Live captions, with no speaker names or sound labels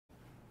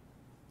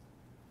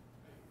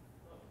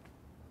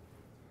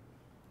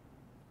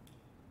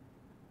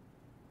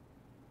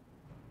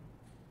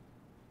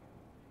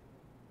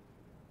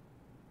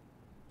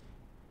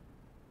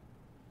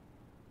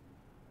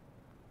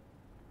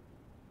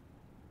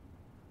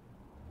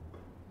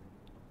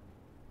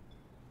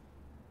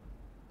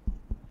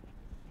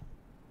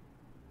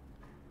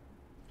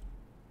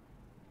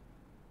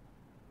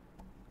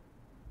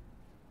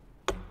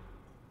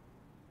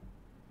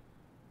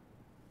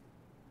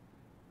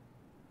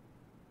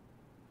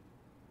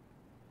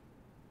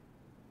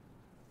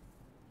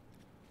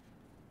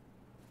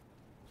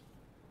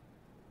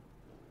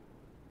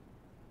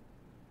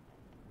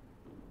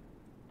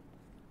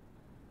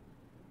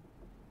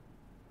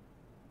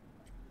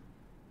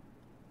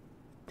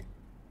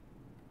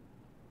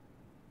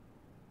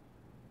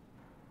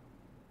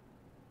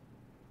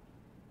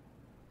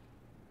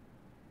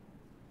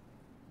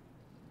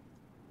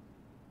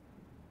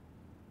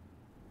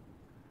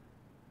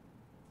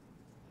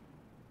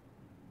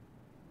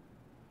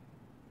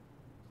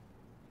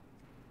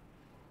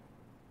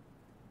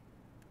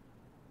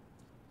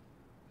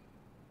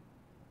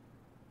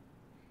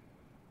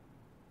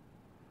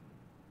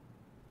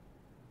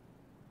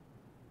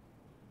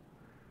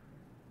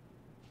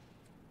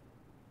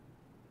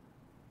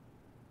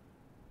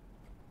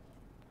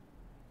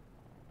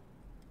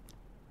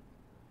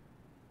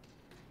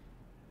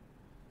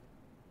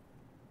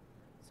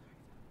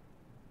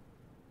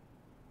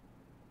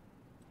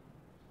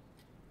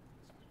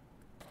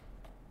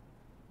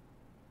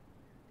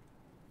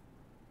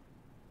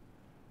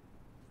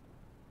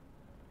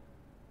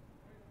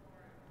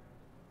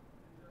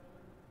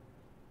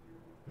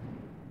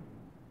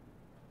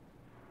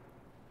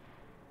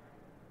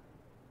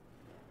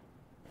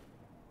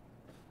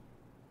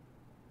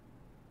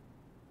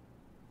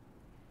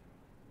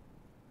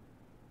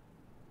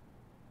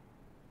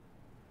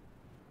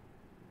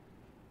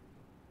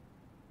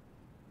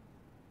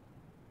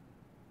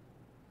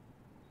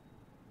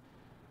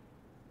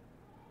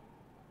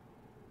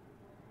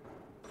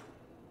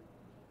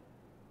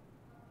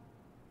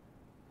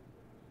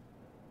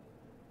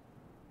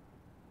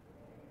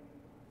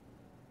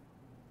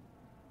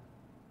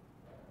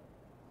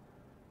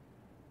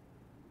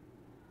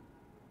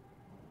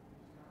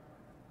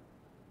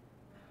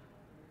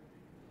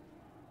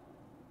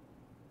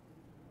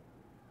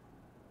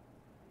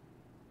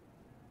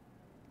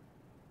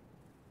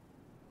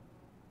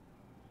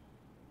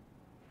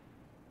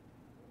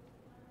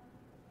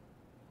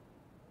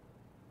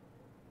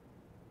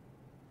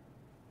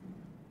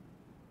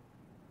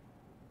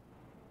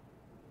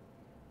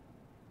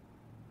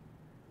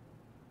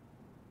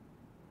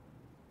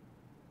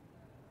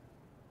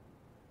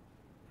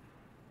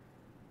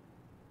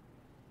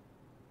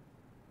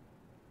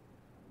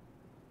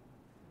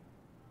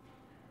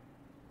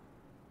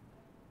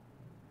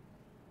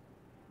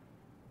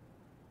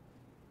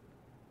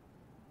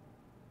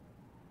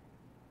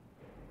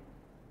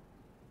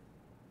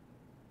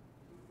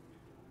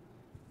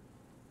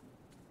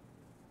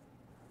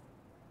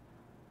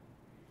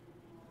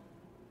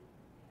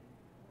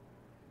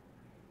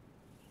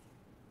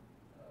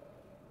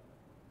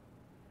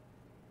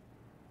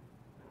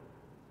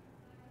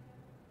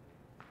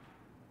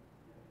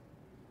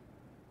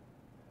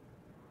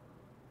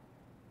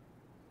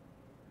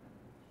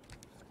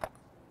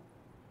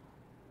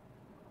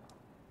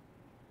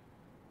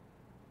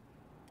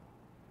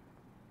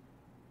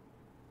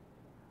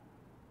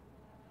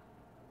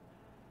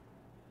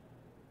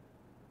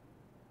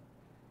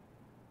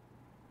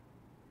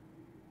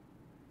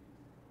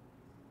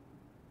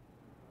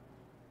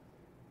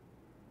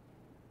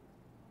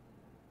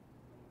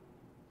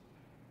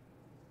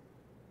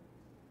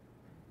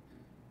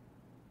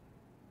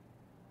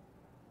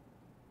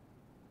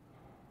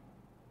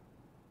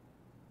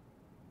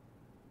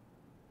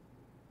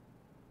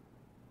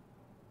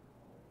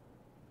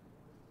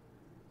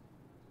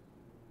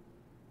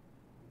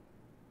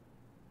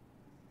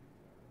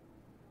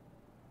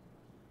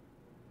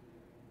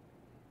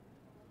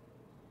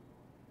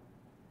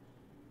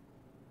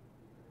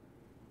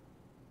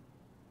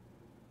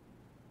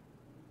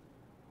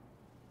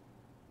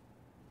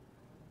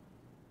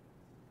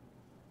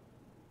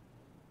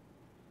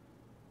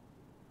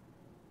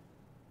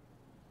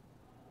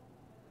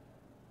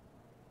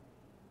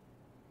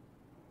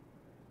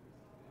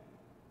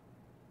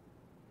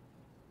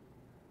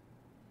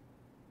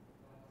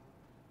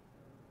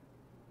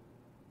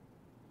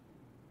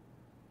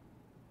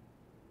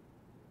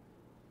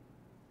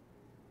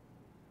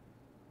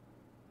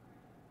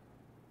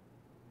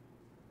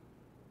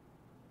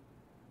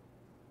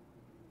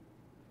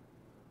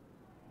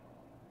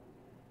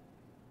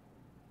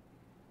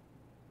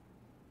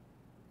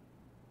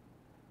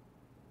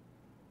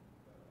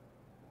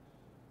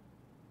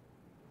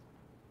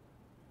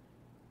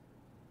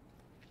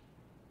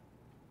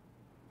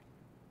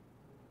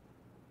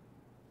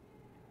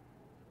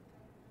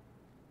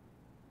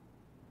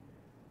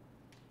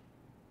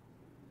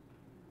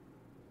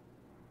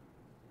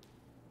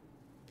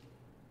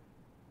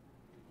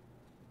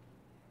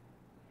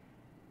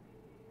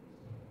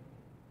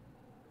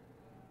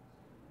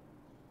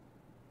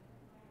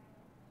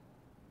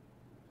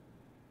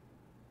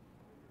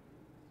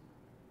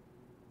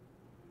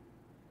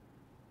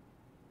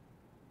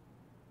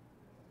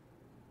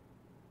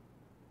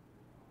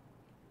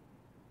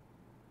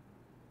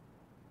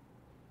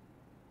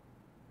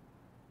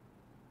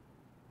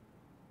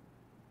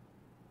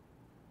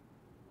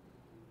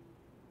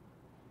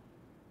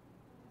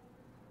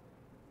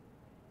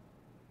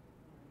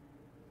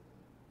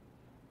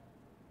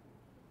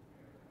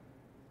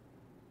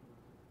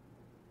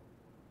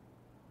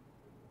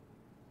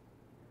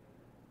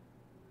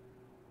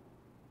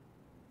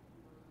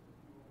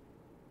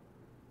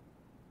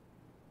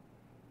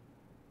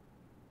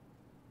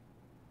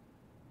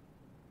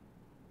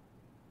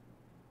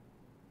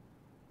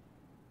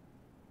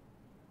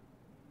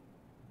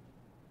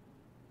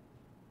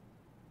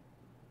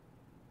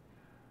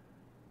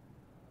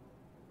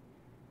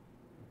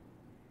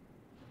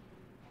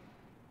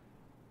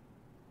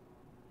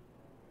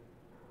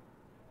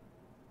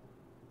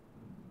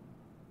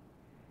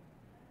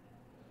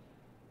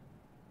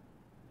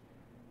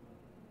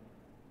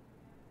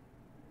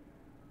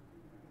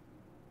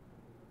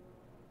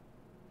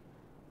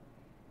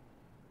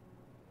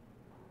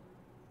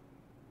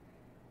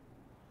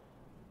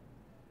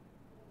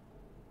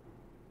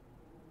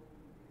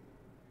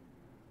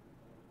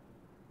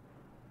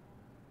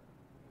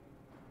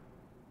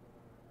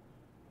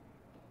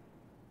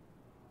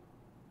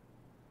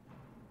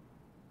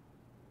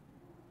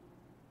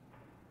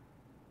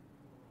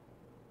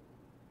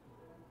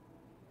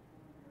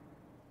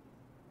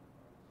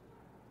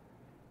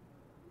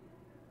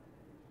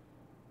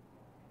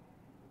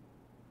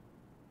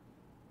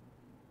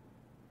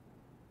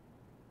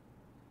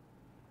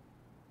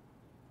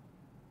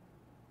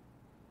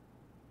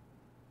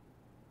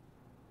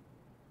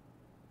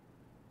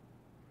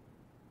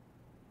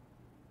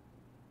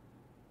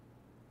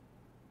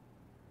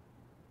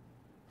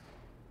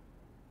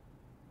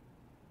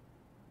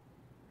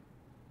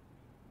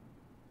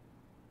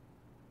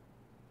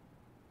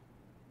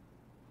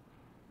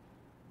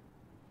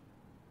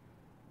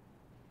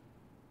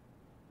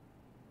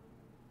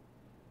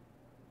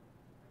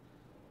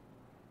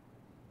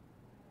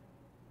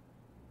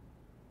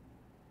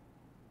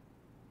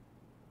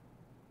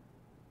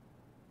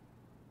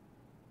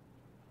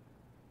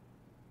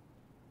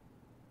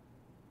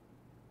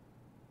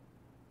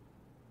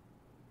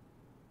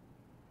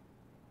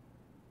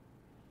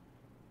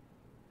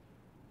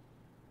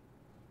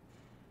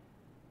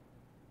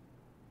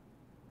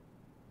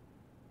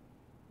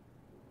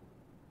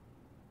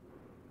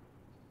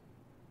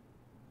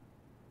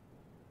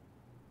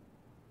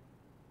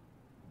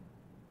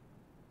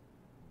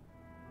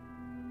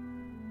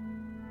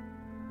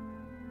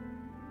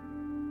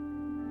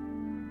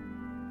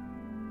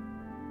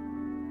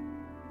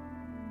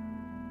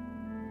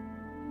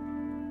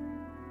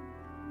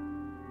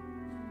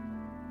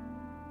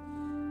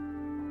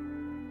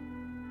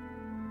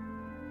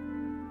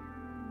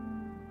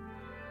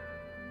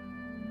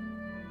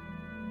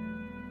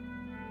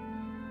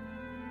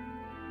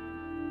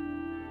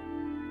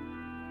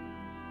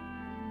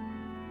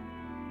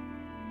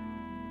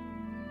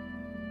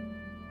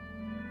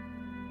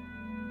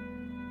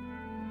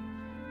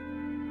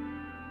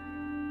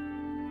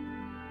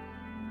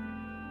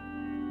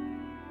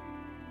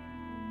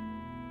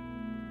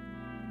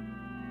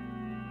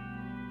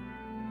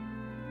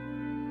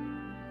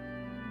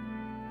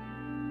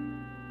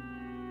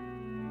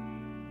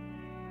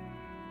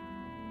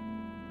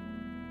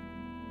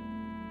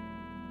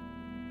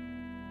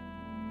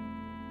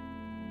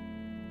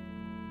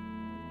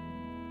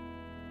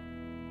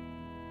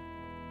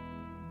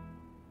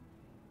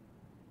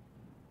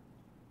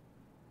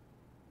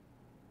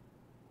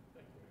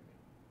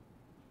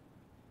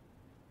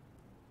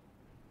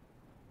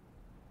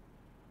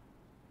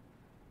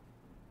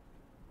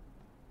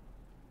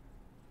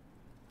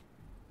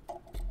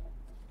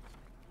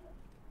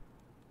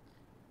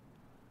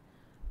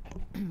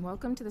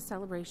Welcome to the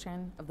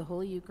celebration of the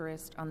Holy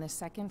Eucharist on the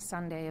second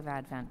Sunday of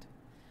Advent.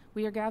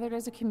 We are gathered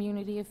as a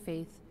community of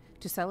faith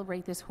to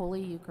celebrate this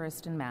Holy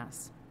Eucharist in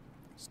Mass.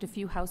 Just a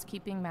few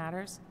housekeeping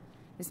matters.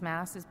 This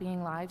Mass is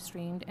being live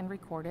streamed and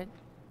recorded.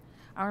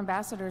 Our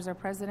ambassadors are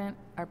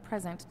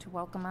present to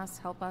welcome us,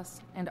 help us,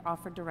 and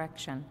offer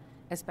direction,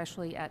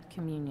 especially at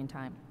communion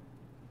time.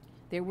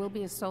 There will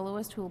be a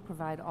soloist who will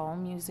provide all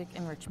music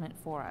enrichment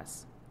for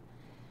us.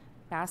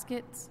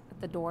 Baskets at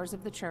the doors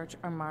of the church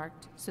are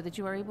marked so that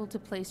you are able to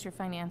place your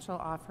financial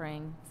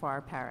offering for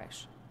our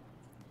parish.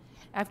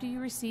 After you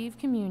receive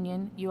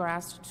communion, you are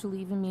asked to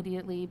leave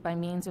immediately by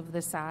means of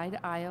the side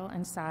aisle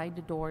and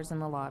side doors in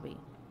the lobby.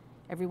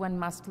 Everyone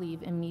must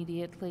leave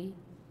immediately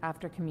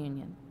after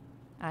communion.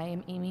 I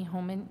am Amy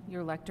Homan,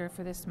 your lector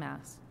for this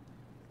Mass.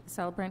 The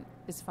celebrant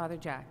is Father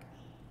Jack.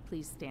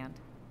 Please stand.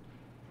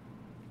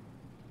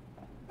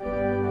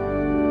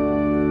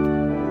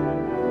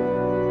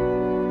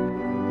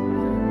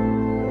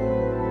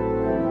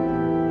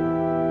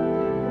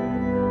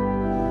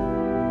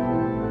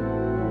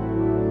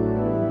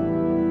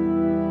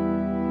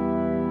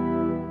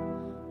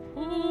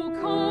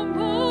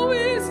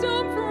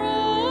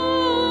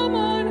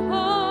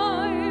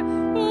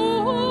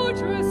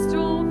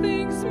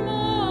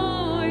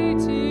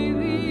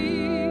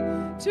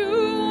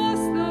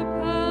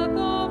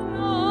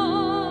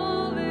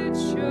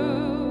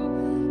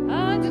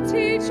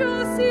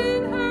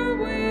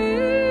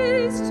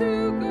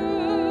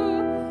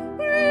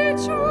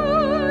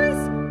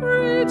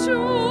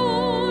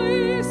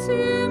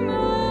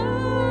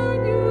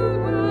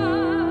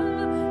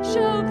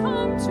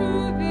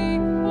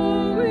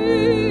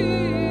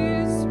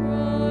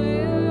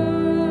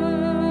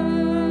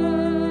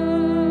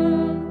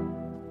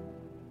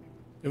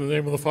 In the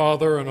name of the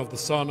Father, and of the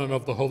Son, and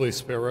of the Holy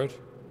Spirit.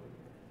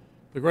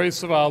 The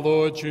grace of our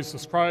Lord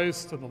Jesus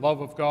Christ, and the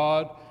love of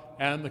God,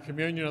 and the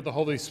communion of the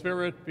Holy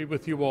Spirit be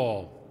with you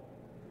all.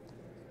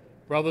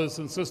 Brothers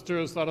and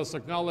sisters, let us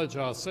acknowledge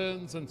our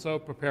sins and so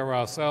prepare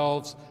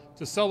ourselves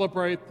to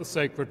celebrate the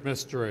sacred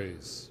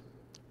mysteries.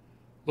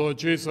 Lord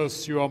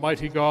Jesus, you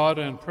almighty God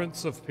and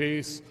Prince of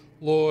Peace,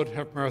 Lord,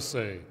 have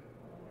mercy.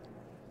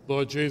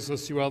 Lord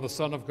Jesus, you are the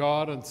Son of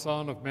God and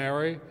Son of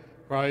Mary.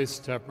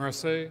 Christ, have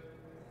mercy.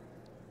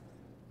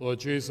 Lord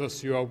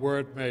Jesus, you are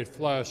Word made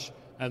flesh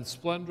and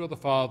splendor of the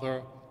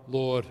Father.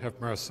 Lord, have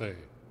mercy.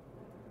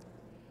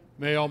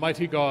 May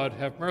Almighty God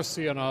have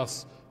mercy on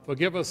us,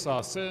 forgive us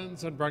our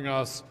sins, and bring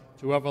us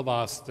to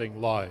everlasting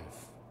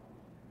life.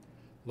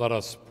 Let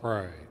us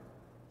pray.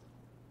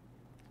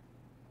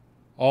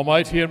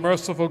 Almighty and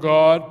merciful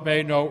God,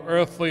 may no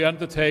earthly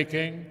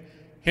undertaking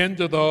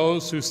hinder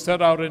those who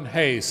set out in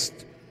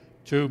haste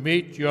to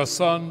meet your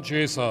Son,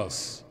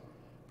 Jesus.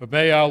 But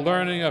may our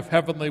learning of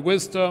heavenly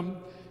wisdom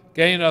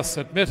gain us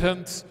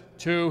admittance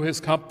to his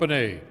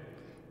company,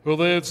 who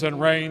lives and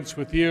reigns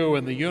with you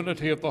in the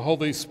unity of the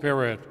Holy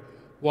Spirit,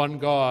 one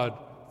God,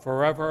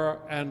 forever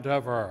and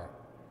ever.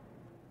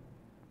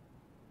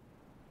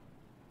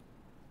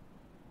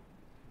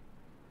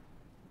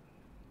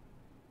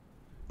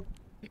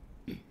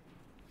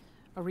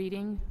 A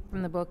reading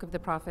from the book of the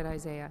prophet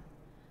Isaiah.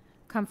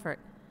 Comfort,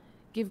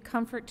 give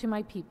comfort to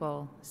my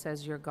people,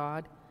 says your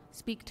God.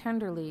 Speak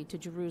tenderly to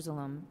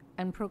Jerusalem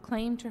and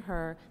proclaim to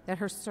her that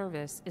her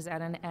service is at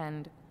an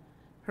end.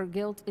 Her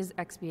guilt is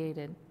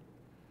expiated.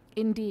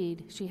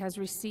 Indeed, she has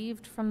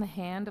received from the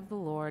hand of the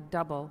Lord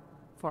double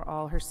for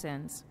all her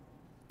sins.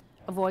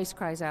 A voice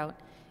cries out,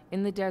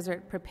 in the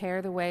desert,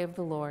 prepare the way of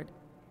the Lord.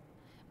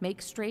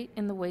 Make straight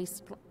in the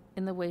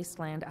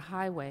wasteland a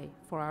highway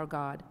for our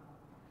God.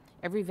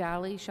 Every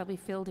valley shall be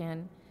filled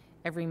in,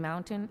 every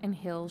mountain and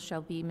hill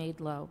shall be made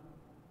low.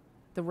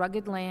 The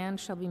rugged land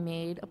shall be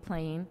made a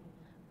plain,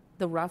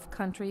 the rough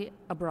country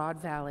a broad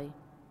valley.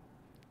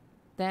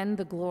 Then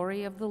the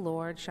glory of the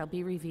Lord shall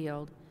be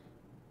revealed,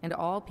 and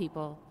all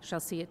people shall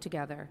see it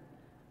together,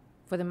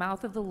 for the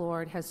mouth of the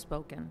Lord has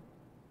spoken.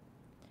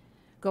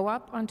 Go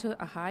up onto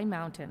a high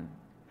mountain,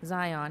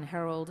 Zion,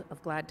 herald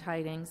of glad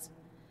tidings.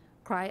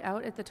 Cry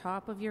out at the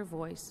top of your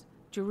voice,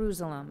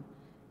 Jerusalem,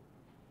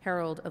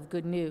 herald of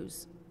good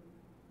news.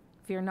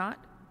 Fear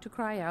not to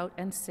cry out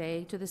and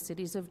say to the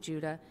cities of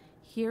Judah,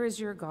 here is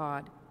your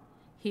God.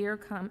 Here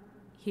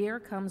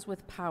comes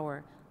with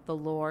power the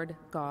Lord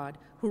God,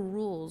 who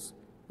rules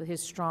with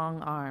his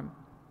strong arm.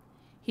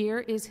 Here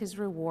is his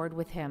reward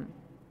with him,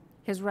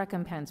 his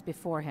recompense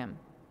before him.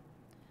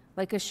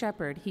 Like a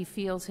shepherd, he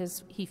feeds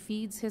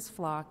his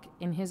flock.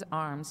 In his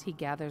arms he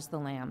gathers the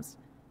lambs,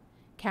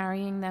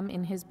 carrying them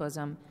in his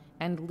bosom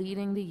and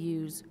leading the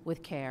ewes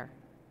with care.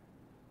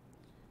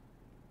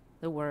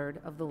 The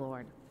word of the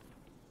Lord.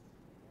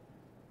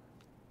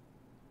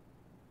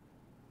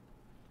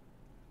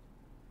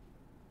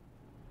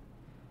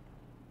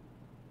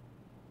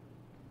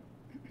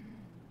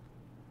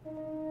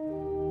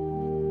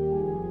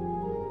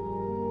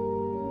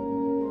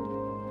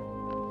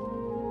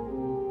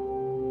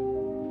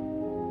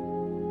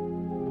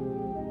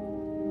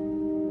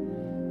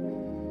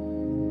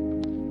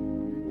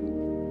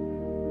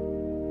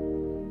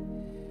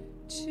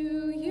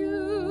 To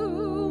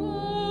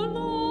you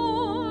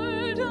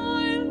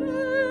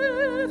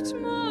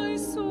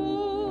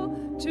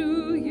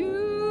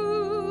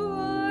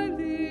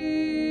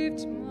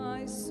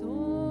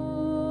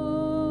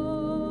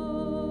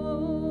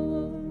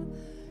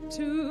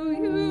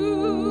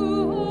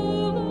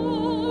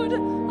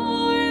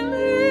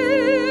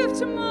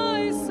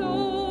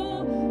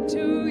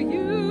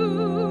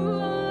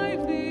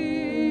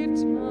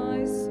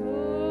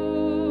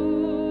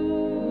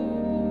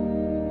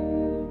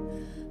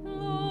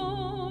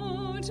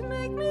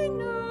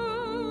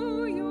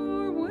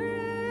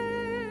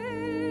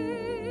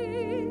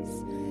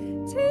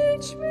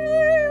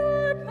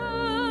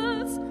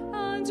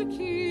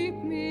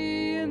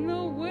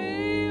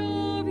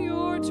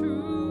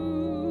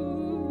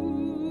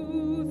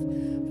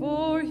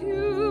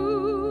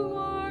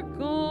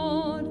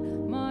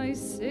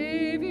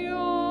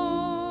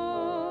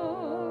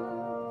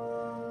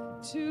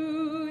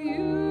To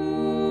you,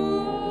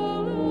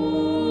 O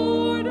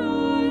Lord,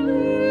 I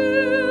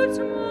lift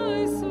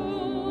my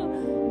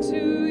soul.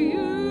 To you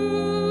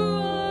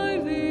I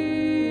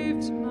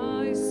lift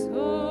my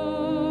soul.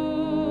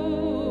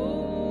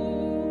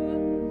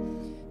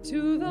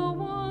 To the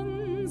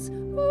ones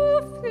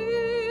who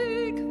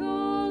seek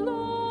the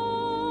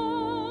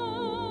Lord,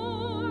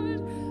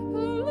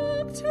 who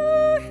look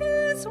to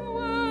his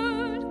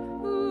word,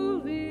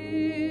 who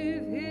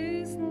live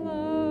his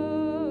love,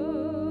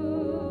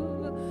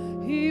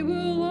 he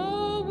will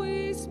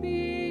always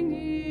be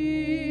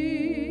near.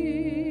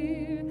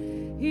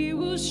 He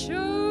will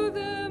show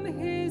them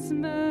his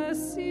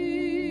mercy.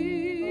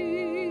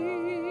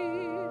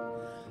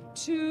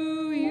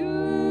 To you,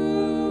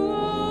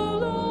 O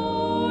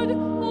Lord,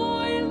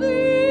 I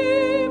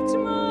lift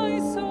my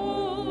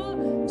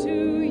soul.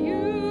 To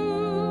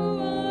you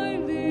I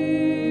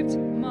lift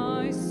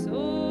my soul.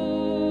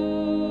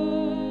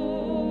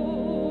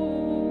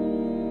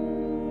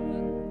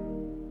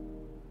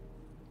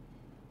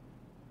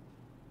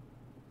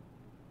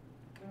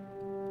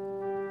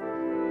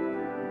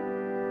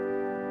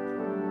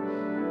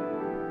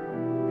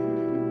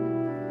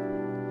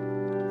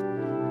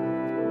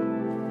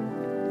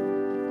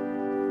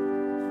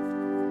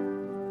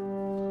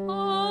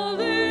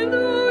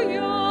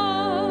 Alleluia,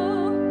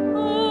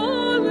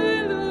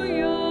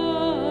 alleluia,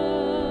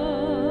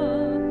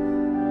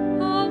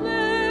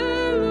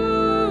 alleluia.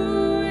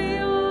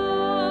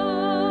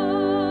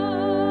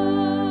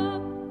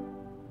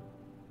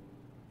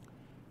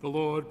 The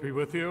Lord be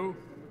with you.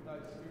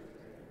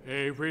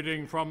 A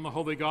reading from the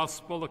Holy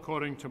Gospel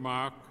according to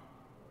Mark.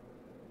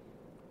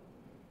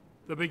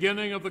 The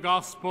beginning of the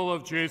Gospel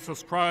of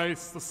Jesus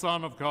Christ, the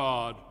Son of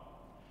God.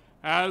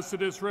 As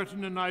it is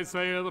written in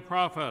Isaiah the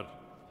prophet,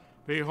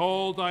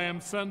 "Behold, I am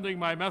sending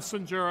my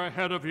messenger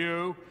ahead of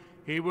you.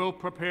 He will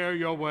prepare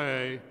your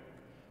way.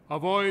 A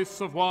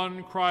voice of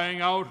one crying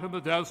out in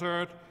the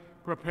desert,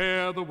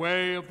 prepare the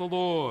way of the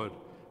Lord.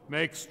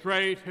 Make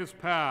straight his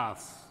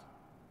paths."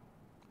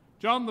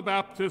 John the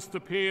Baptist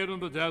appeared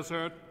in the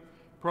desert,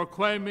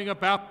 proclaiming a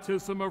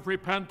baptism of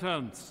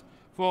repentance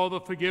for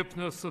the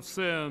forgiveness of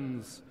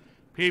sins.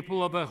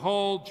 People of the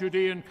whole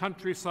Judean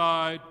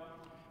countryside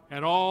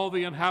and all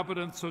the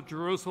inhabitants of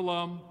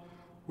Jerusalem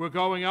were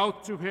going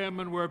out to him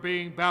and were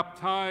being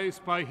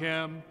baptized by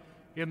him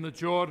in the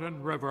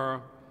Jordan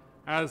River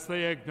as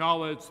they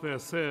acknowledged their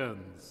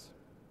sins.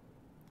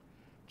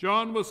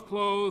 John was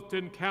clothed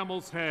in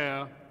camel's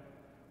hair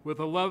with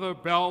a leather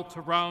belt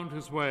around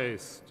his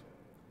waist.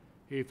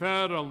 He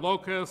fed on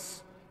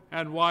locusts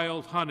and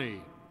wild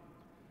honey.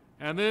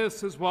 And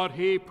this is what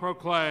he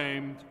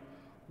proclaimed: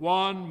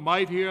 "One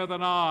mightier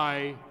than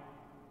I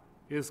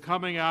is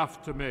coming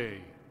after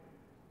me.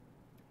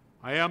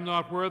 I am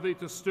not worthy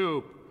to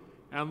stoop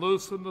and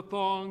loosen the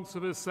thongs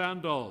of his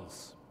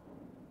sandals.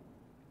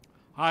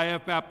 I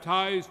have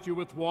baptized you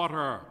with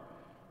water.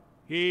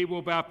 He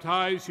will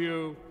baptize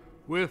you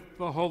with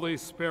the Holy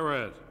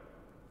Spirit."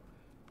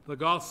 The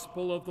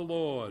Gospel of the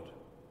Lord.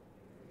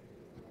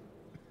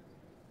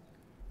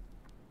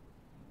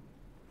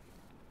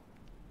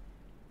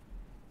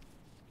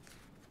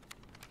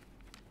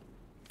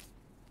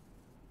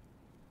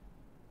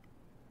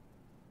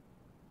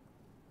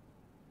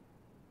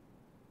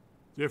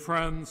 Dear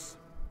friends,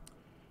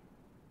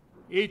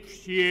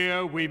 each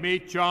year we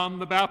meet John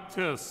the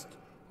Baptist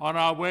on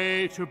our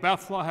way to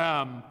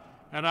Bethlehem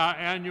and our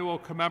annual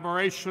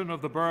commemoration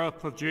of the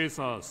birth of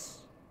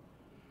Jesus.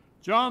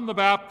 John the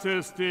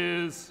Baptist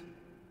is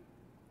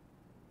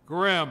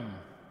grim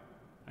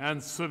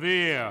and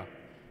severe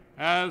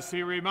as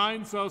he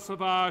reminds us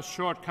of our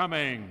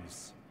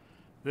shortcomings.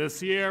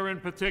 This year in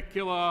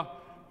particular,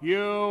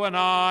 you and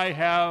I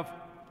have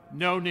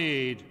no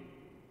need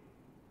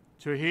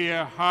to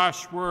hear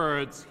harsh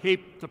words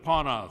heaped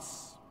upon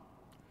us.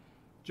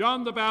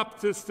 John the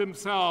Baptist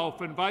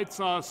himself invites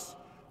us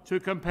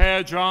to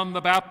compare John the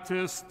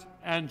Baptist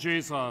and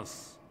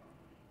Jesus.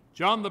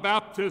 John the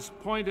Baptist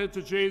pointed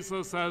to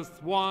Jesus as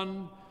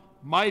one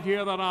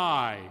mightier than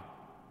I.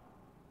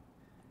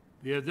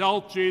 The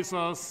adult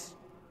Jesus,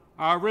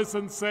 our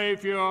risen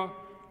Savior,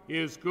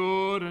 is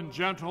good and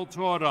gentle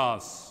toward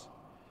us.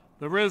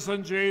 The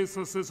risen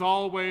Jesus is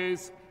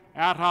always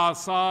at our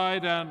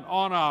side and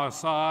on our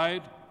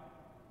side.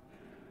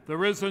 The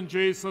risen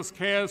Jesus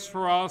cares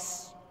for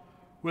us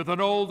with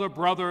an older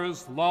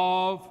brother's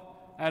love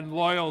and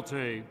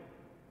loyalty.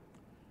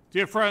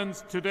 Dear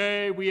friends,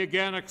 today we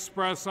again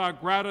express our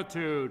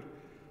gratitude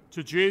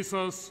to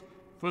Jesus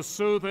for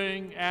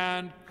soothing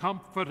and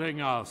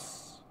comforting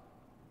us.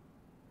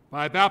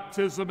 By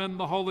baptism in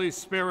the Holy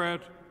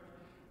Spirit,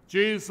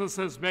 Jesus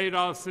has made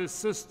us his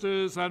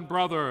sisters and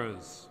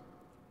brothers.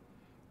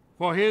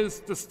 For his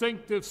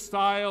distinctive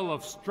style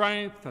of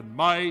strength and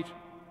might,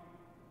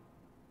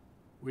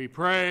 we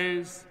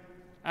praise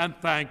and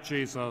thank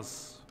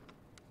Jesus.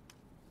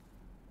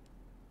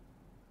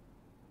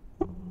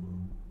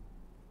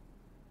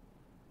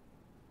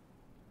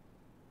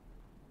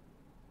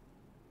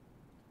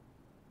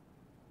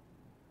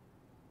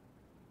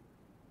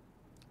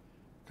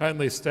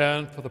 Kindly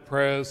stand for the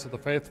prayers of the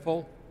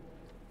faithful.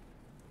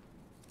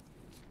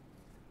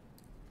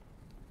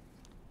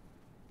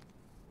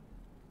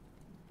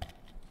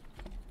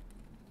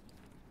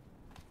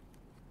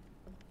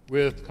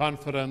 With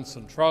confidence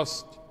and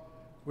trust,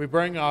 we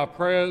bring our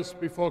prayers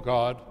before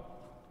God.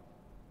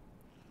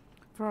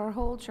 For our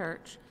whole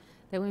church,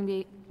 that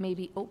we may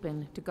be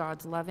open to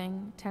God's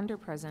loving, tender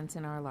presence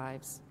in our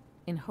lives.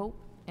 In hope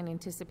and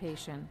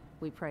anticipation,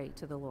 we pray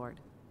to the Lord.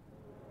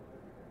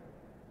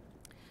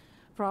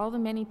 For all the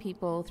many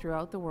people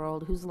throughout the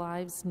world whose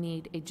lives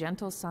need a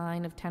gentle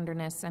sign of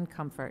tenderness and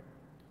comfort,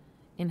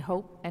 in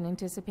hope and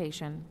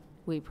anticipation,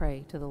 we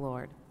pray to the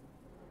Lord.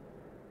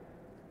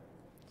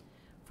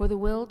 For the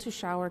will to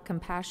shower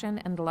compassion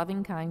and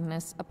loving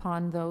kindness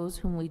upon those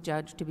whom we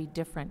judge to be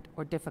different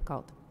or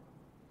difficult,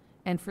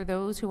 and for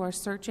those who are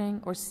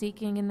searching or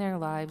seeking in their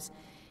lives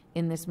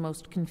in this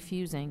most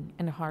confusing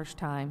and harsh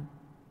time,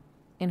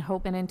 in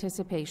hope and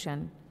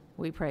anticipation,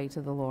 we pray to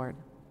the Lord.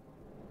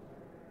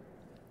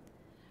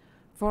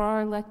 For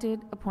our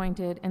elected,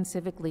 appointed, and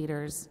civic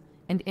leaders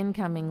and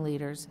incoming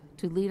leaders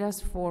to lead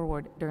us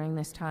forward during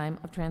this time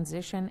of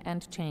transition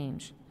and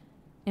change,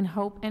 in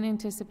hope and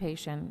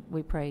anticipation,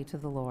 we pray to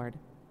the Lord.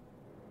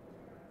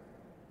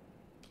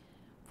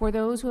 For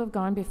those who have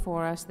gone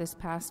before us this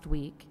past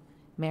week,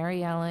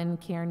 Mary Ellen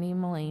Kearney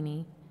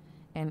Mullaney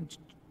and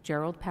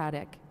Gerald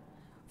Paddock,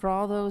 for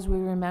all those we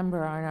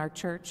remember on our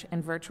church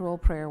and virtual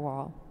prayer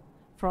wall,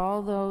 for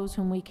all those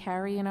whom we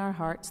carry in our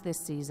hearts this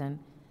season,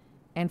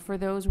 and for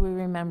those we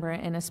remember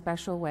in a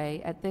special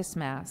way at this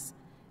Mass,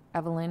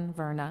 Evelyn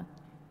Verna.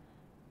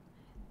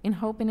 In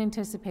hope and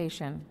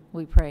anticipation,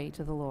 we pray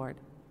to the Lord.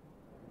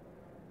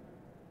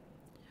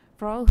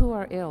 For all who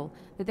are ill,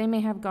 that they may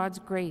have God's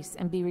grace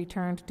and be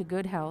returned to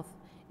good health,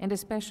 and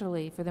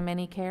especially for the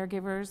many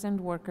caregivers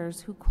and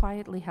workers who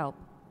quietly help.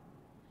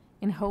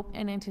 In hope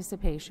and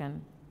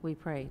anticipation, we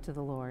pray to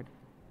the Lord.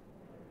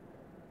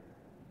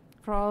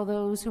 For all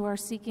those who are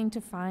seeking to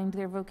find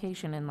their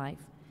vocation in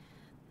life,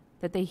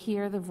 that they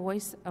hear the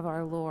voice of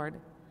our Lord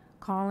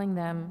calling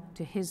them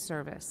to his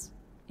service.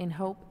 In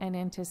hope and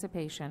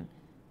anticipation,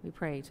 we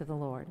pray to the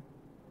Lord.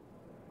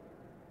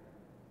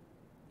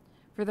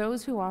 For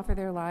those who offer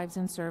their lives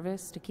in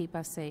service to keep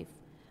us safe,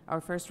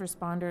 our first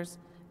responders,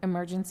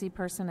 emergency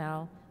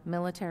personnel,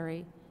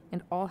 military,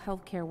 and all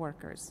healthcare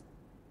workers,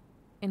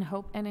 in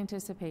hope and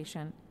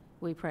anticipation,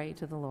 we pray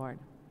to the Lord.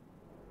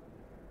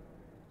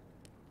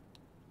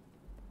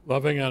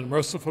 Loving and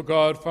merciful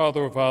God,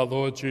 Father of our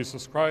Lord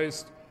Jesus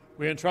Christ,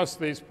 we entrust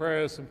these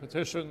prayers and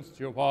petitions to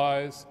your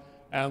wise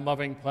and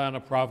loving plan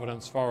of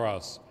providence for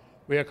us.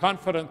 We are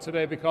confident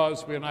today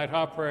because we unite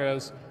our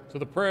prayers to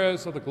the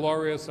prayers of the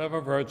glorious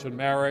ever Virgin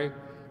Mary,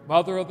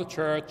 Mother of the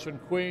Church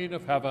and Queen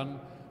of Heaven,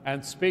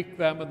 and speak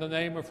them in the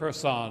name of her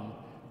Son,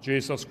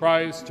 Jesus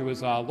Christ, who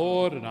is our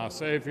Lord and our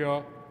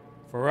Savior,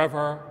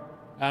 forever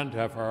and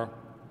ever.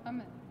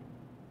 Amen.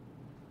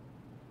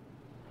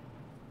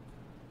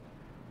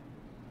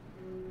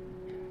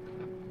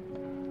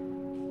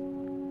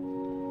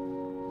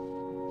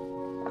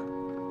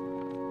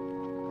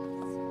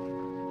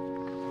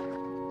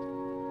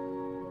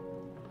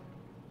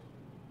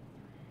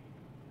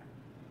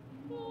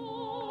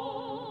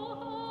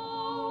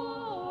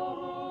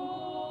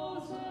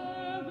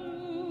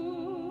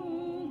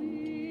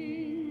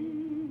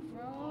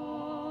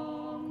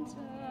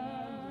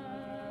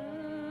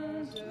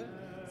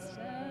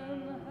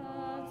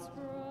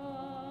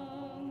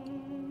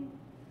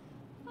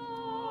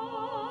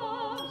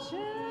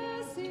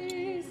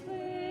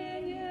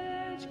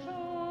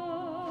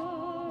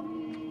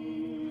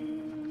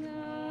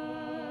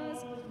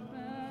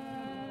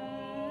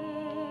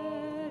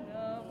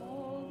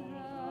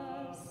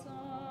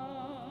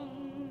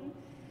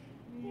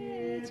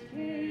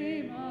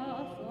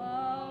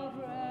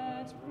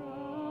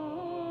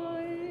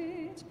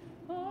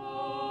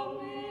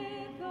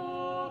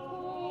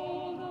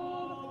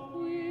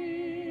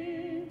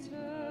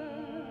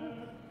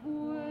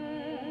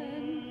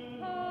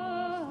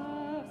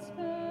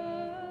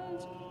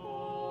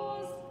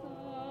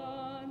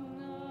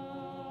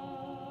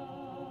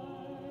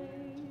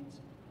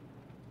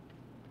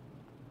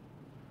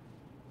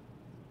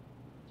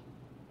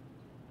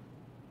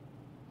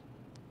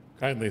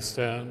 Kindly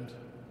stand.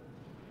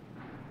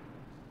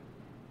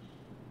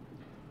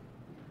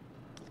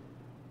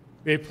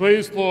 Be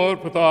pleased,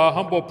 Lord, with our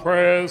humble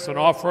prayers and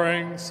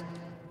offerings,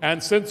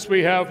 and since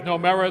we have no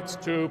merits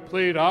to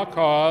plead our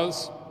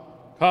cause,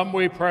 come,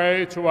 we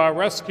pray, to our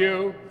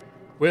rescue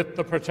with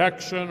the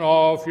protection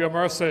of your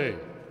mercy,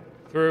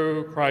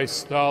 through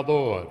Christ our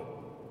Lord.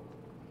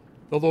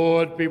 The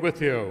Lord be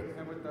with you.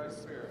 And with thy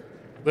spirit.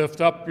 Lift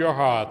up your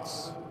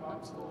hearts.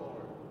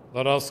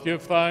 Let us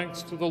give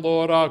thanks to the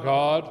Lord our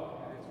God.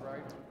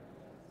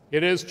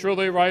 It is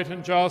truly right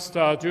and just,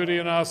 our duty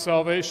and our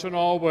salvation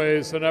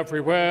always and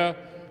everywhere,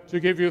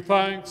 to give you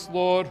thanks,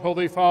 Lord,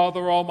 Holy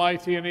Father,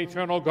 Almighty and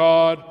eternal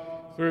God,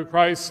 through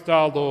Christ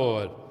our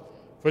Lord.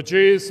 For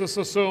Jesus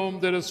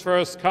assumed at his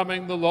first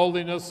coming the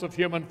lowliness of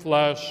human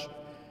flesh,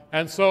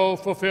 and so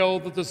fulfill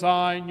the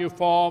design you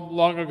formed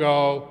long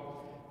ago,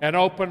 and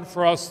open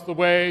for us the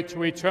way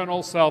to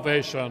eternal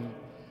salvation,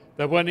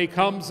 that when he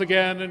comes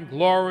again in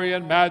glory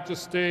and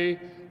majesty,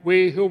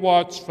 we who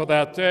watch for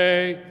that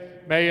day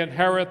may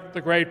inherit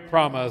the great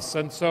promise.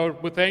 And so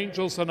with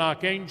angels and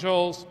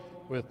archangels,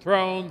 with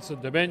thrones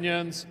and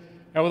dominions,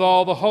 and with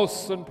all the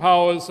hosts and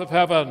powers of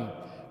heaven,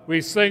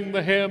 we sing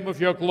the hymn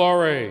of your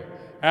glory,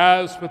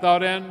 as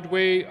without end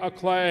we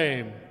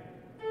acclaim.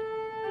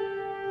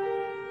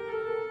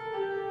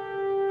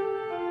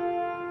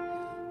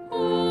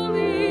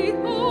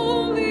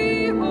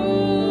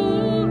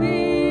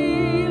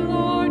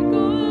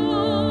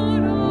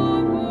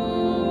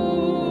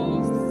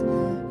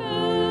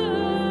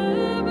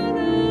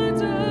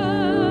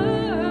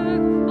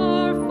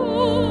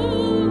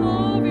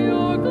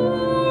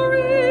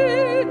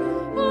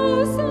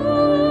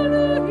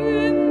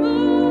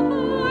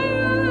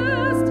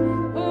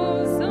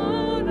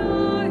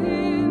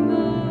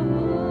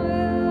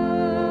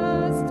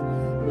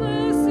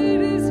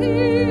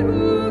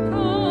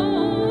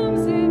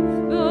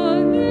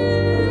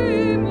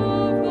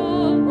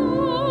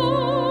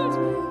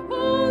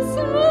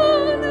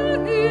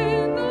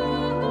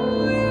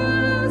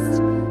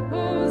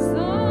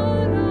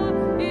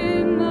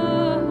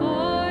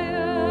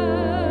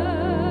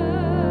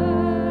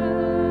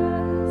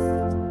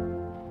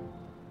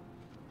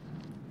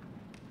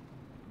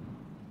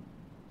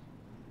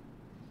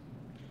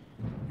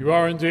 You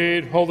are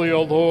indeed holy,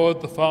 O Lord,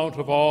 the fount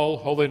of all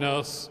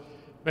holiness.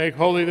 Make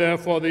holy,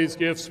 therefore, these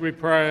gifts, we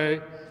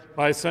pray,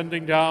 by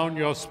sending down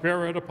your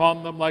Spirit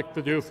upon them like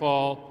the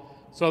dewfall,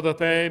 so that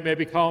they may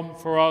become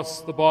for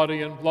us the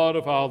body and blood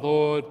of our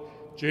Lord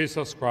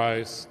Jesus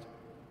Christ.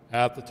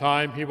 At the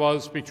time he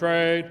was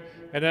betrayed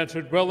and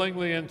entered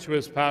willingly into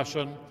his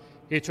passion,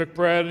 he took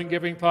bread and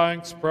giving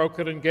thanks, broke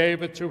it and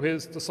gave it to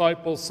his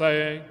disciples,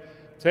 saying,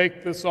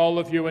 "Take this, all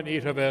of you, and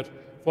eat of it,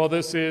 for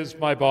this is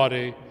my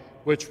body,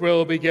 which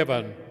will be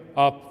given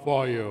up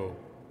for you."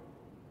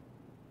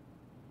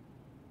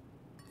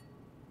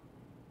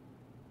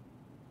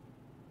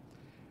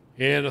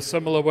 In a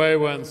similar way,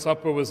 when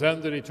supper was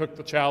ended, he took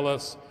the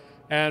chalice,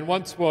 and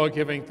once more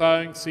giving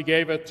thanks, he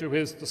gave it to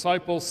his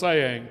disciples,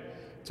 saying,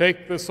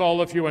 "Take this, all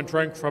of you, and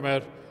drink from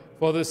it,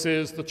 for this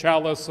is the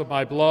chalice of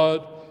my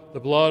blood, the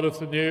blood of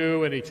the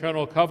new and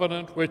eternal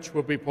covenant, which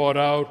will be poured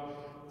out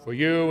for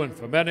you and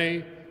for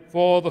many,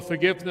 for the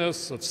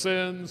forgiveness of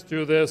sins.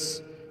 Do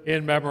this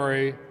in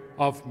memory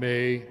of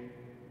me."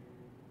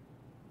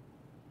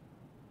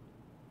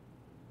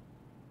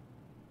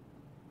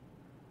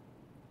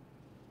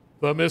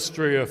 The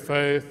mystery of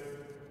faith.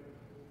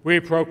 We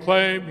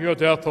proclaim your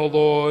death, O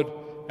Lord,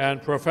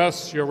 and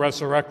profess your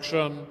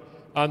resurrection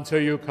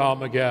until you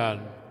come again.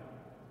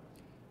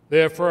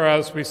 Therefore,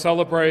 as we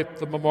celebrate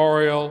the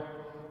memorial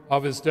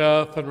of his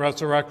death and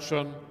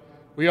resurrection,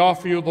 we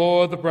offer you,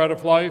 Lord, the bread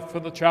of life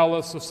and the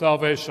chalice of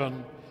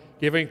salvation,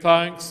 giving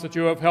thanks that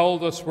you have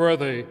held us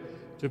worthy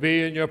to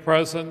be in your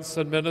presence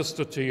and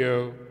minister to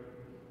you.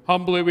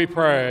 Humbly we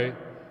pray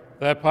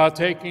that,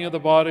 partaking of the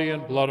body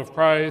and blood of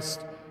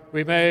Christ,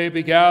 we may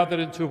be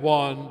gathered into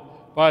one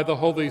by the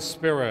Holy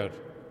Spirit.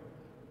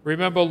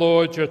 Remember,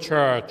 Lord, your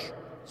church,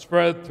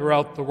 spread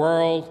throughout the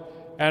world,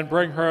 and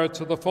bring her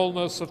to the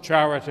fullness of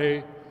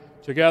charity,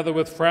 together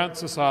with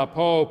Francis our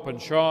Pope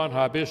and Sean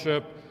our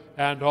Bishop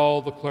and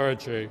all the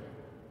clergy.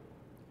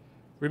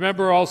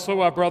 Remember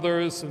also our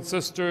brothers and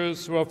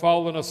sisters who have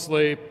fallen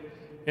asleep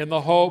in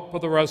the hope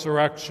of the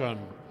resurrection,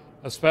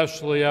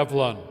 especially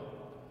Evelyn,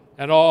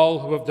 and all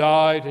who have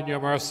died in your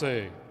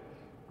mercy.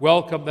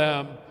 Welcome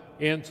them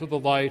into the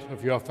light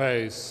of your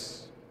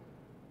face.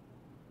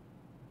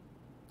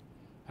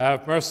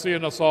 Have mercy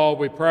on us all,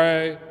 we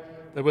pray,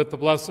 that with the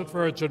Blessed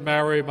Virgin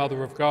Mary,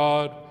 Mother of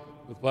God,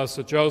 with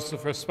blessed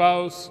Joseph, her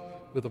spouse,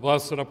 with the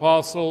blessed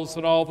apostles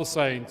and all the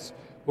saints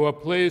who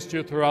have pleased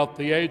you throughout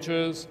the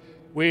ages,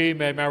 we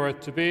may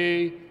merit to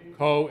be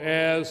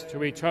co-heirs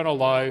to eternal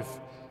life,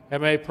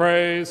 and may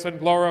praise and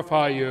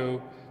glorify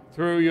you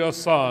through your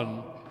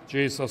Son,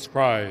 Jesus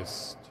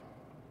Christ.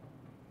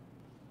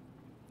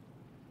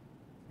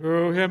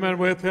 Through him and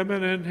with him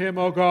and in him,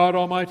 O God,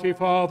 Almighty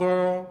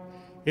Father,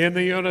 in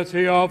the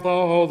unity of the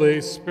Holy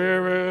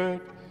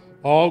Spirit,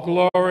 all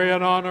glory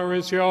and honor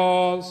is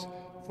yours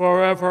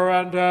forever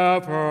and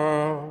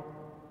ever.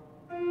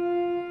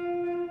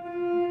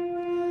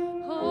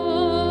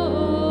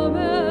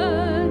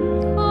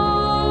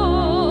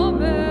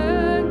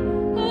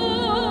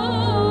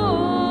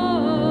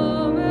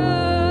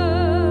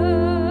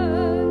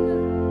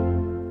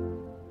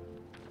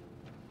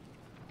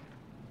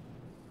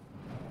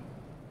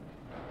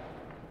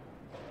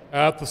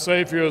 At the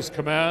Savior's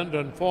command,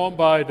 and formed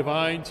by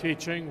divine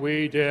teaching,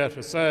 we dare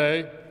to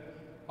say,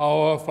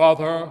 Our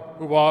Father,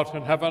 who art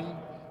in heaven,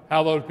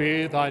 hallowed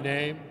be thy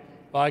name.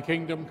 Thy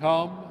kingdom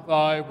come,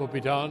 thy will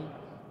be done,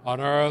 on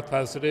earth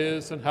as it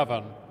is in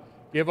heaven.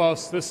 Give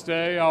us this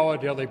day our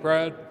daily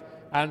bread,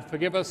 and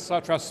forgive us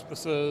our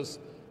trespasses,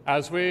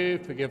 as we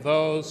forgive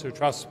those who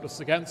trespass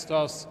against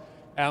us.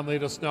 And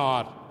lead us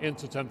not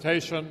into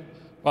temptation,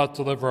 but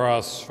deliver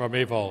us from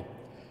evil.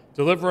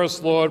 Deliver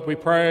us, Lord, we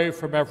pray,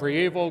 from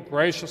every evil.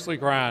 Graciously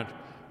grant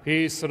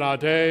peace in our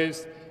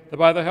days, that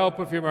by the help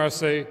of your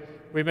mercy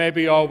we may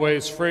be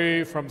always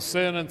free from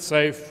sin and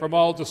safe from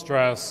all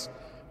distress,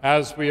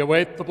 as we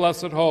await the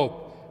blessed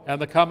hope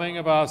and the coming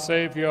of our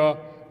Savior,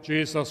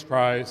 Jesus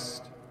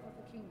Christ. The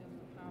kingdom,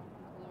 the power, and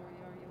the glory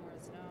are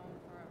yours now and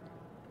forever.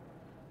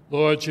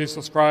 Lord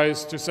Jesus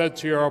Christ, who said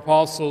to your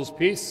apostles,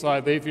 "Peace I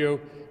leave you,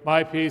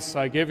 my peace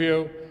I give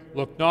you,"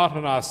 look not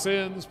on our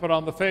sins, but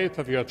on the faith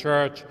of your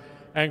church,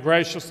 and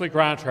graciously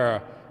grant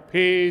her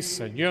peace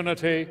and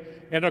unity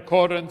in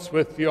accordance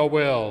with your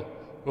will,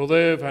 who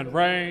live and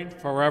reign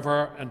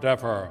forever and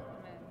ever. Amen.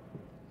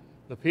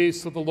 The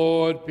peace of the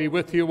Lord be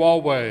with you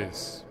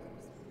always.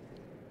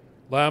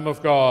 Lamb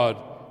of God,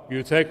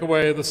 you take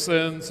away the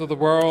sins of the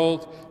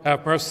world,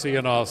 have mercy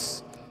on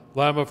us.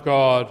 Lamb of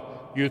God,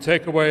 you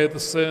take away the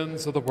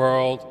sins of the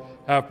world,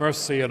 have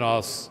mercy on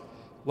us.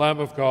 Lamb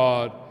of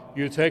God,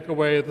 you take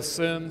away the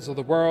sins of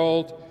the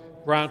world,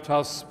 grant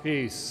us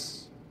peace.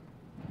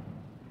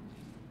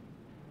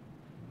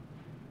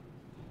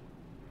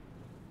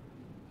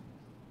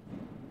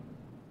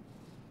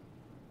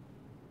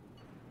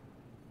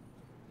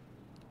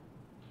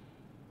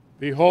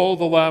 Behold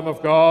the Lamb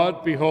of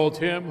God, behold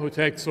him who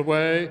takes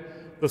away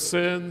the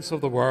sins of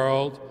the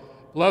world.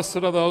 Blessed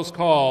are those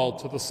called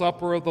to the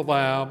supper of the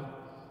Lamb.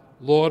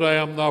 Lord, I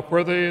am not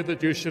worthy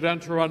that you should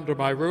enter under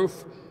my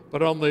roof,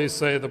 but only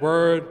say the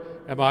word,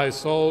 and my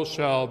soul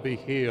shall be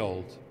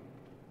healed.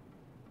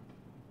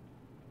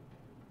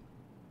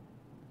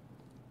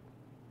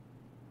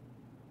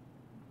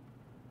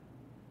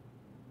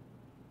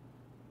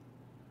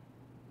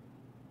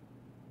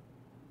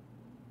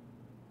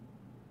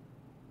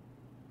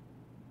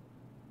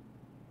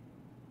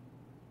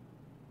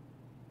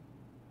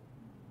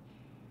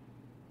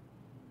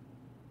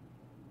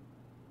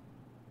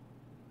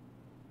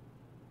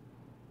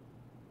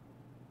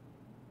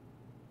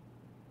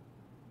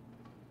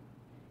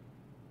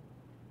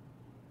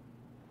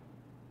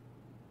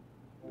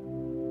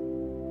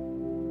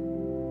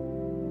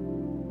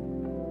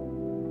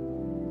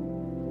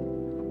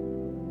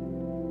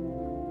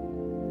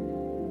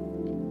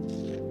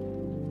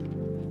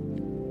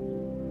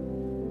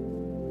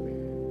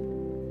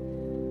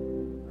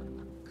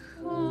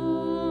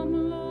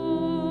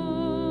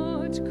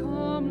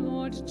 Come,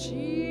 Lord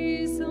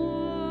Jesus,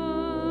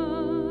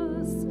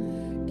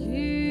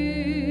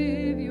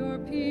 give your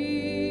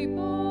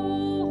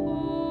people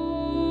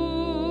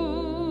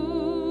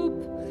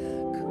hope.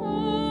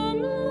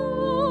 Come,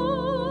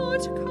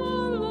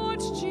 Lord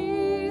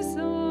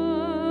Jesus,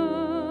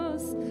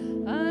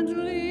 and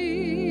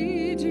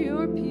lead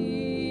your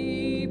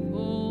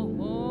people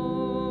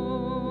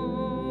home.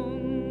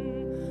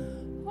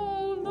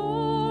 O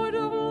Lord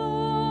of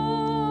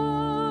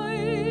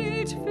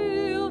light,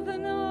 fill the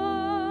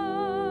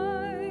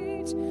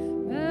night.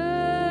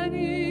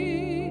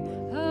 Many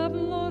have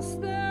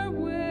lost their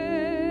way.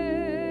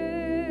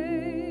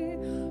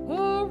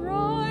 O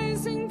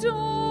rising dawn,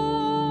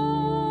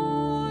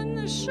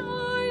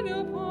 shine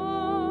upon.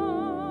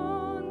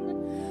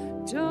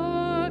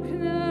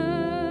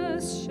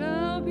 Darkness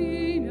shall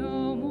be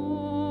no more.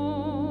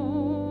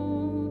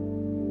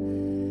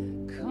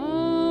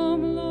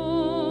 Come,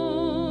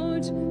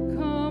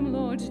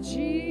 Lord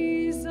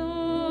Jesus,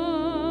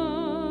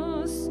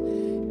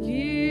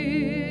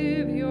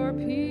 give your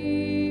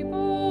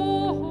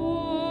people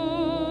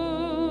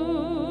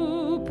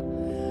hope.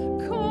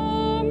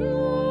 Come,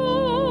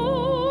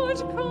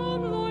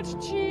 Lord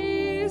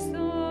Jesus,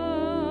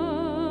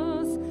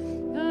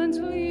 and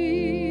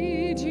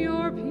lead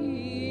your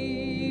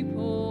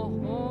people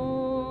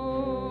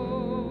home.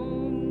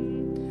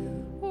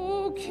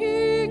 O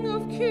King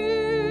of Kings,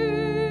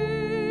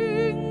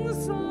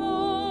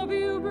 love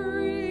you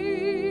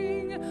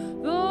bring.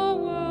 The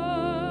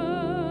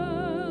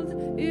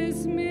world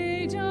is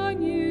made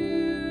anew.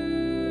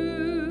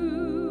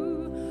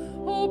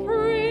 O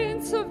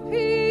Prince of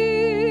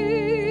Peace,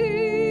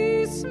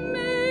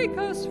 make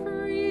us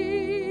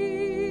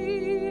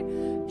free.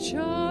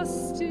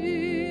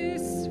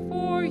 Justice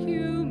for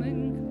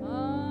humankind.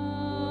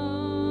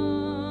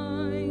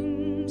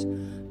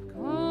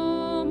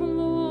 Come,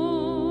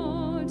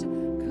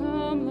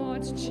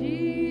 Lord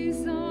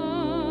Jesus,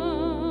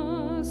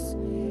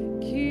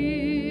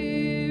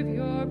 give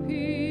your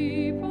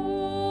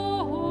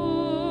people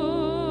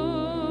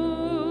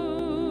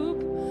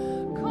hope.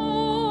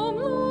 Come,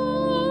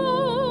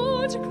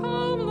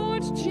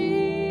 Lord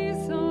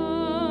Jesus,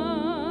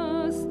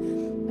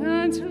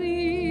 and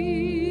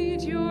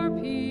lead your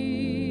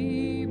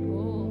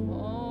people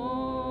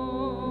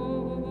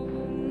home.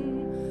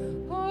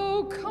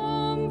 O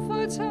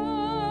Comforter,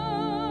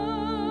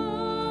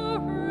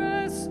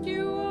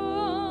 rescue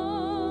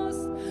us,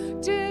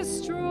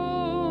 destroy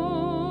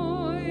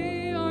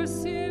our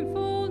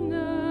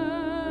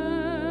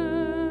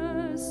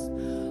sinfulness.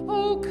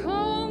 O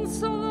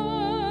Counselor,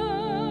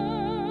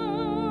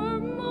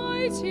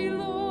 mighty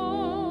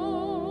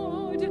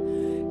Lord,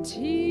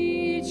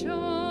 teach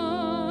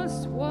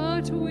us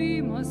what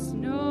we must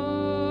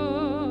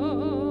know.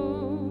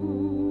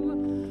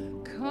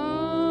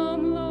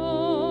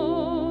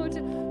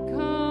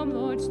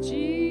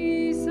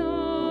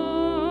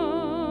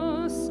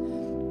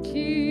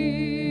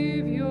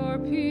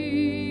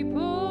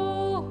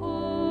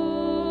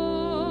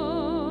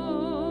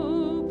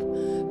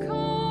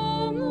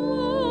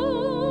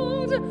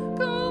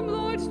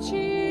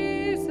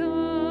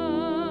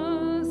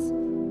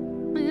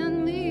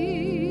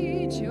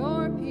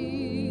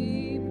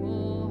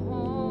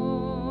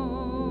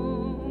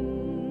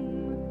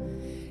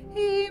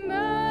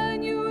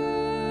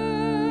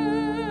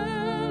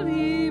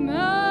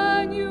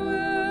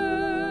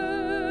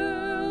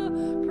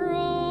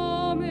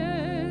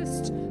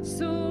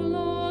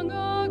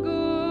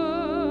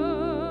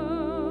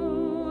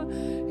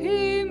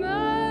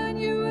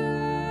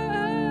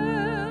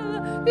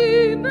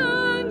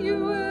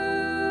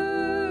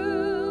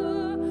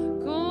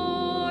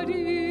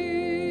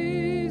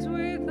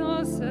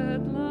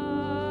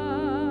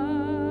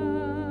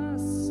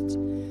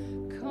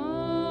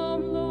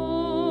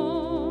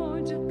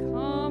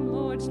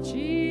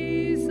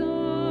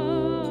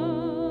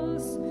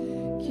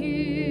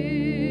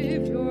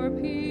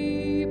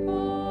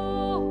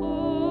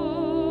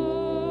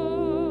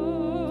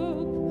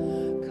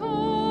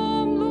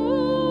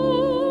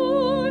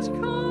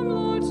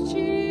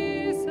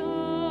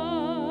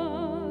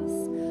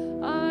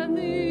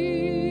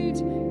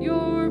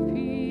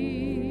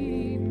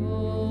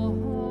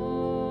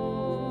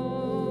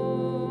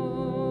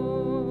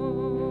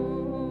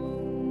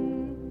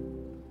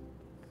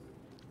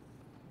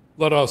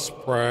 Let us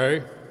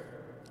pray.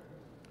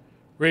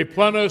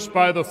 Replenished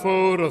by the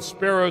food of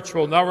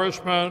spiritual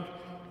nourishment,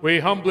 we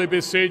humbly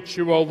beseech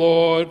you, O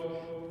Lord,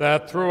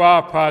 that through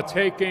our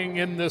partaking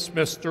in this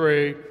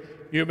mystery,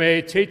 you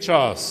may teach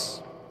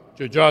us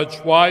to judge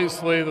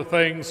wisely the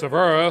things of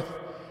earth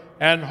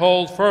and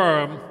hold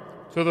firm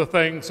to the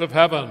things of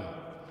heaven.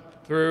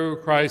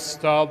 Through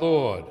Christ our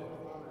Lord.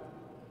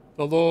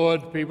 The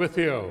Lord be with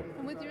you.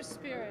 And with your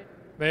spirit.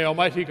 May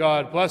Almighty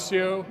God bless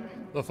you,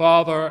 the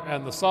Father,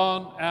 and the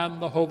Son,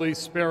 and the Holy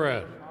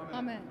Spirit.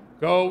 Amen.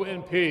 Go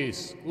in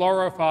peace,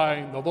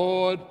 glorifying the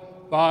Lord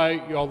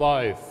by your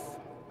life.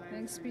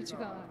 Thanks be to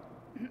God.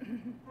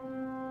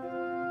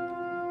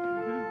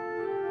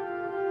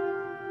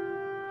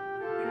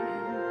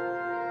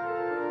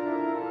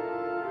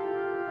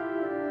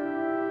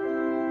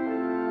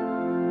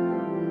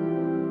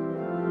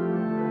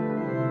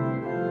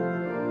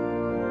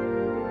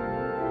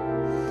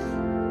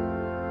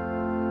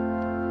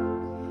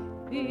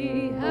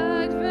 The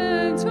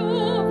Advent